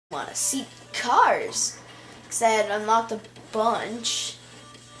Want to see cars, because I had unlocked a bunch.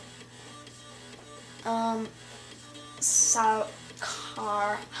 So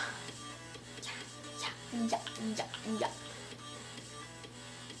car. Yeah.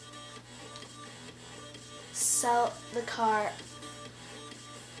 Sell the car.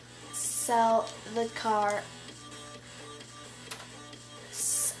 Sell the car.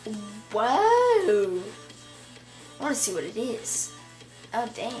 Whoa! I want to see what it is. Oh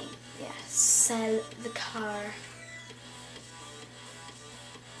dang! Yeah, sell the car.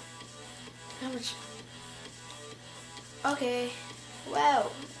 How much? Okay.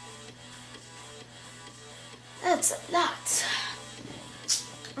 Wow. That's a lot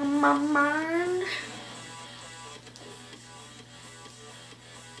on my mind.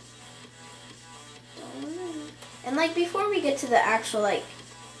 And like before we get to the actual like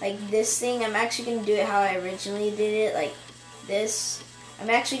this thing, I'm actually gonna do it how I originally did it, like this. I'm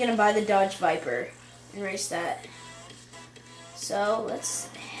actually gonna buy the Dodge Viper and race that. So let's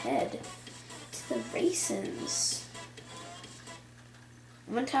head to the races.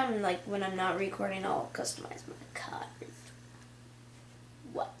 One time, like when I'm not recording, I'll customize my cars.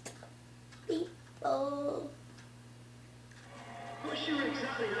 What people? Not sure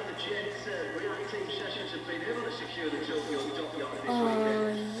exactly how the Jets reacting sessions have been able to secure the Tokyo dockyard this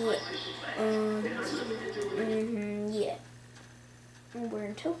weekend. I suspect it has something to do with Yeah. We're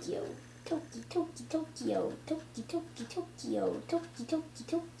in Tokyo. Tokyo.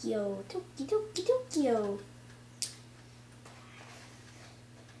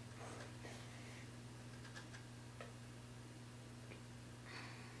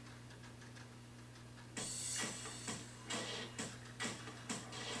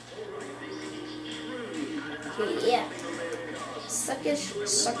 Yeah.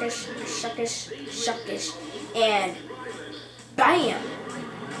 Suckish. And bam!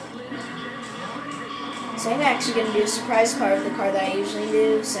 So I'm actually going to do a surprise car with the car that I usually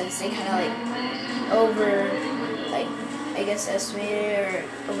do, since they kind of I guess estimated or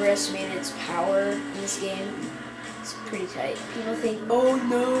overestimated its power in this game. It's pretty tight. People think, oh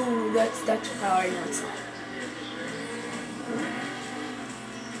no, that's power. No, it's not.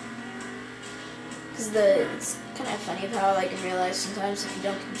 Because it's kind of funny how in real life sometimes if you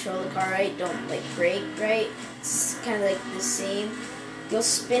don't control the car right, don't brake right, it's kind of the same. You'll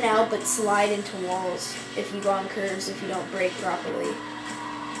spin out but slide into walls if you go on curves if you don't brake properly.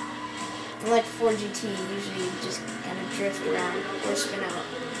 And like 4GT, usually you just kind of drift around or spin out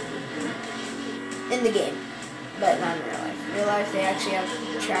in the game, but not in real life. In real life, they actually have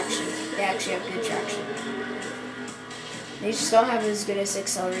traction. They actually have good traction. They just don't have as good as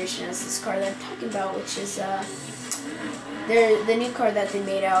acceleration as this car that I'm talking about, which is the new car that they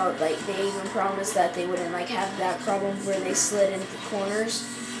made out. They even promised that they wouldn't have that problem where they slid into corners.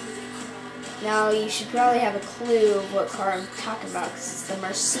 Now you should probably have a clue of what car I'm talking about, because it's the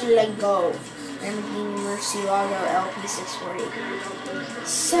Murcielago, Lamborghini Murcielago LP640.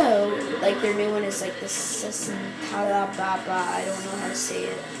 So their new one is the Sesentalababa. I don't know how to say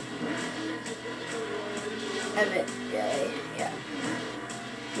it. Evan, yeah, whatever.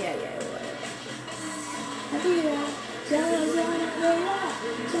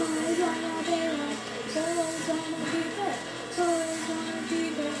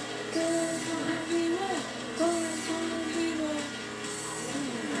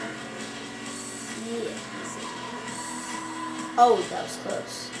 Oh, that was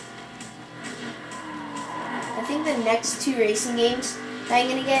close. I think the next two racing games that I'm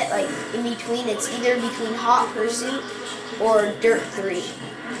gonna get, in between, it's either between Hot Pursuit or Dirt 3.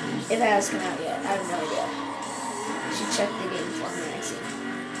 If it hasn't come out yet, I have no idea. You should check the game for me, I see.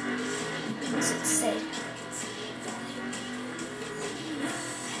 What's it say?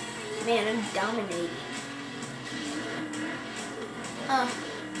 Man, I'm dominating.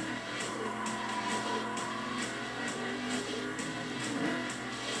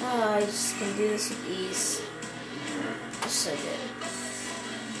 Oh, I just can do this with ease. It's so good.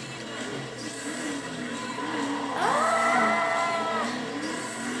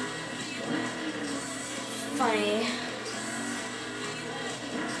 Funny.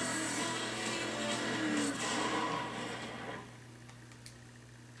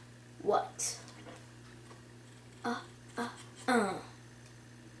 What?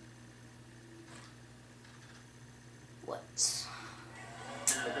 What?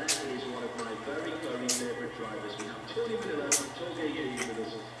 Now that is one of my very, very favourite drivers. We have Tony Miller and Toge Yei with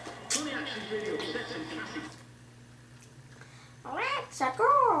us. Tony actually really upset some classic. Let's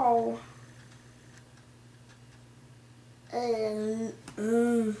go.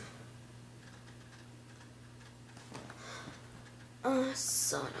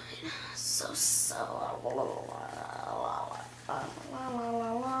 Son of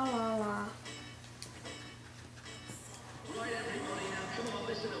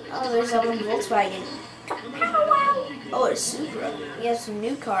Oh, there's that one Volkswagen. Oh, it's Supra. We have some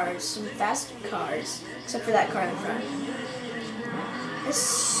new cars, some faster cars, except for that car in the front. This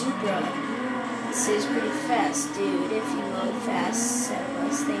Supra. This is pretty fast, dude. If you load fast, set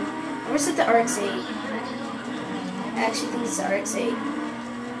this thing. I'm gonna set the RX-8. I actually think it's the RX-8.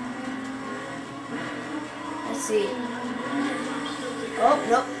 Let's see. Oh,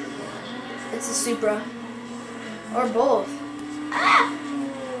 nope. It's a Supra. Or both. Ah!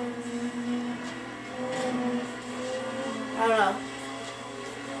 I don't know.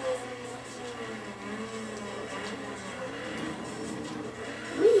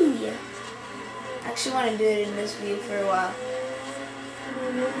 Whee! I actually want to do it in this view for a while.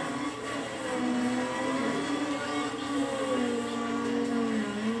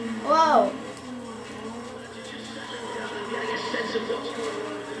 Whoa!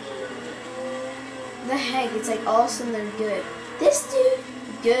 The heck? It's like all of a sudden they're good. This dude,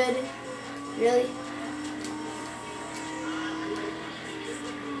 good. Really?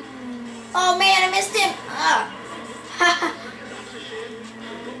 Oh man, I missed him! Ah!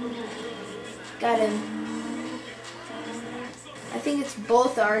 Got him. I think it's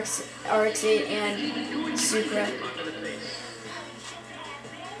both RX-8 and Supra.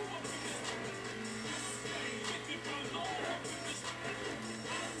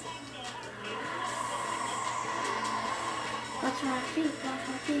 Watch my feet, watch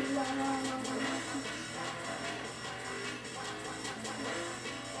my feet, la la la la la.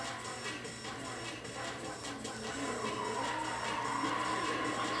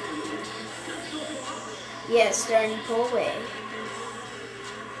 Yes, starting to pull away.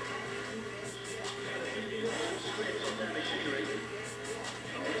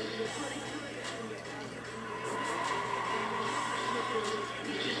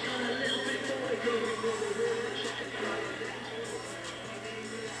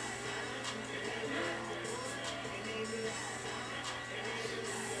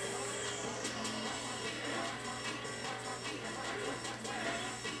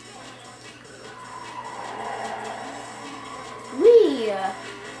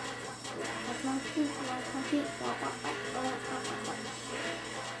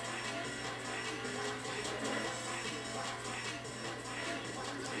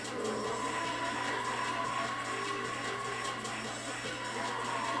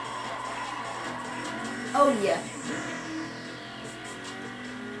 Oh yeah.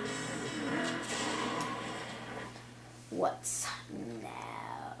 What's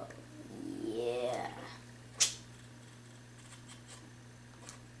now? Yeah.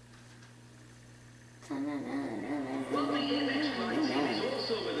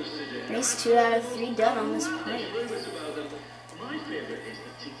 Race 2 out of 3 done on this point.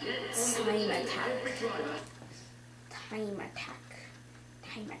 Time attack. Time attack.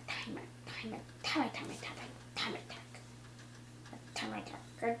 Time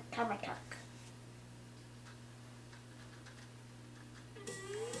attack.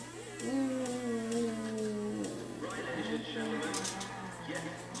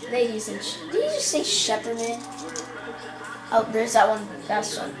 Ladies and did you just say shepherded? Oh, there's that one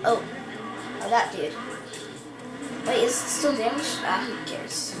fast one. Oh, that dude. Wait, is it still damaged? Ah, who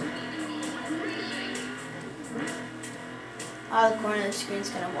cares? Ah, the corner of the screen's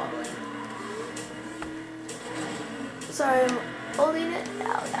kind of wobbling. Sorry, I'm holding it.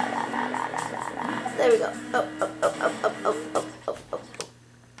 No. There we go. Up.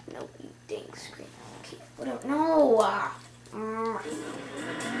 No, you dang screen. Okay, whatever. No. I'm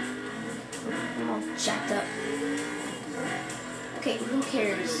all jacked up. Okay, who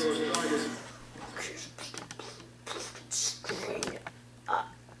cares?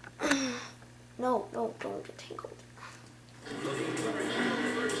 No, don't get tangled.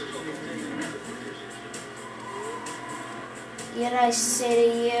 Yet I say to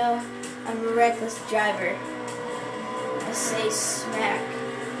you, I'm a reckless driver. I say smack.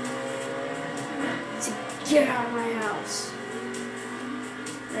 To get out of my house.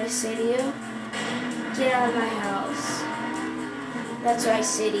 And I say to you, get out of my house. That's what I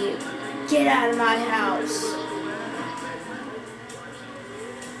say to you. Get out of my house.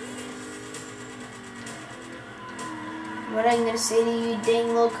 What I'm gonna say to you, dang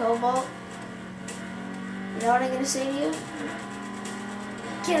little cobalt? You know what I'm gonna say to you?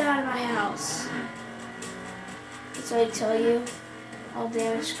 Get out of my house. That's what I tell you. All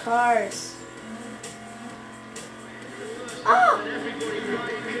damaged cars. Oh!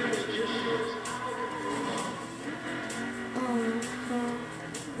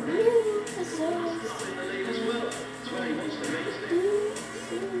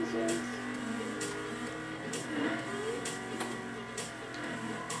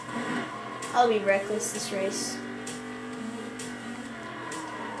 I'll be reckless this race.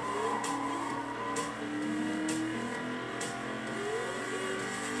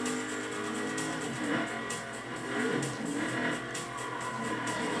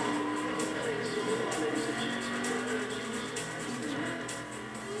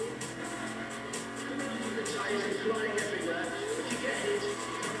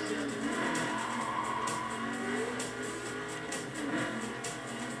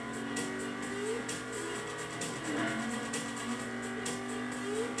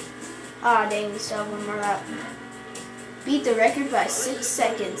 Ah, dang, we still have one more lap. Beat the record by 6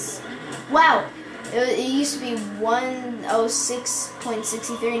 seconds. Wow! It used to be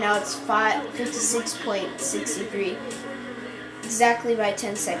 106.63, now it's 56.63. Exactly by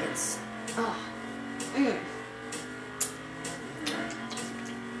 10 seconds. Ah. Mm.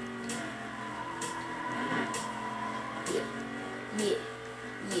 Yeah.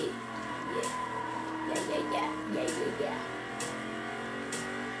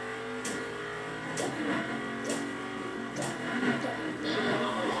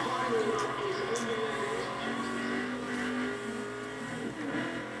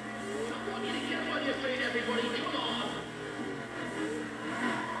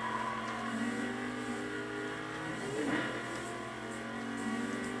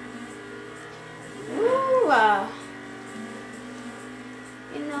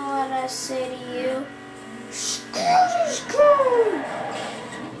 You know what I say to you?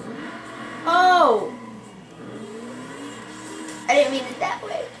 Oh! I didn't mean it that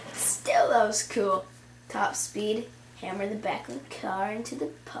way. Still, that was cool. Top speed, hammer the back of the car into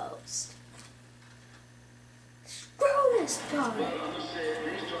the post. Screw this car.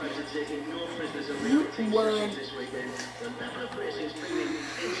 You won.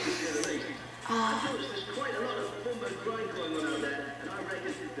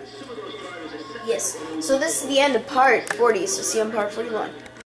 Yes, so this is the end of part 40, so see you on part 41.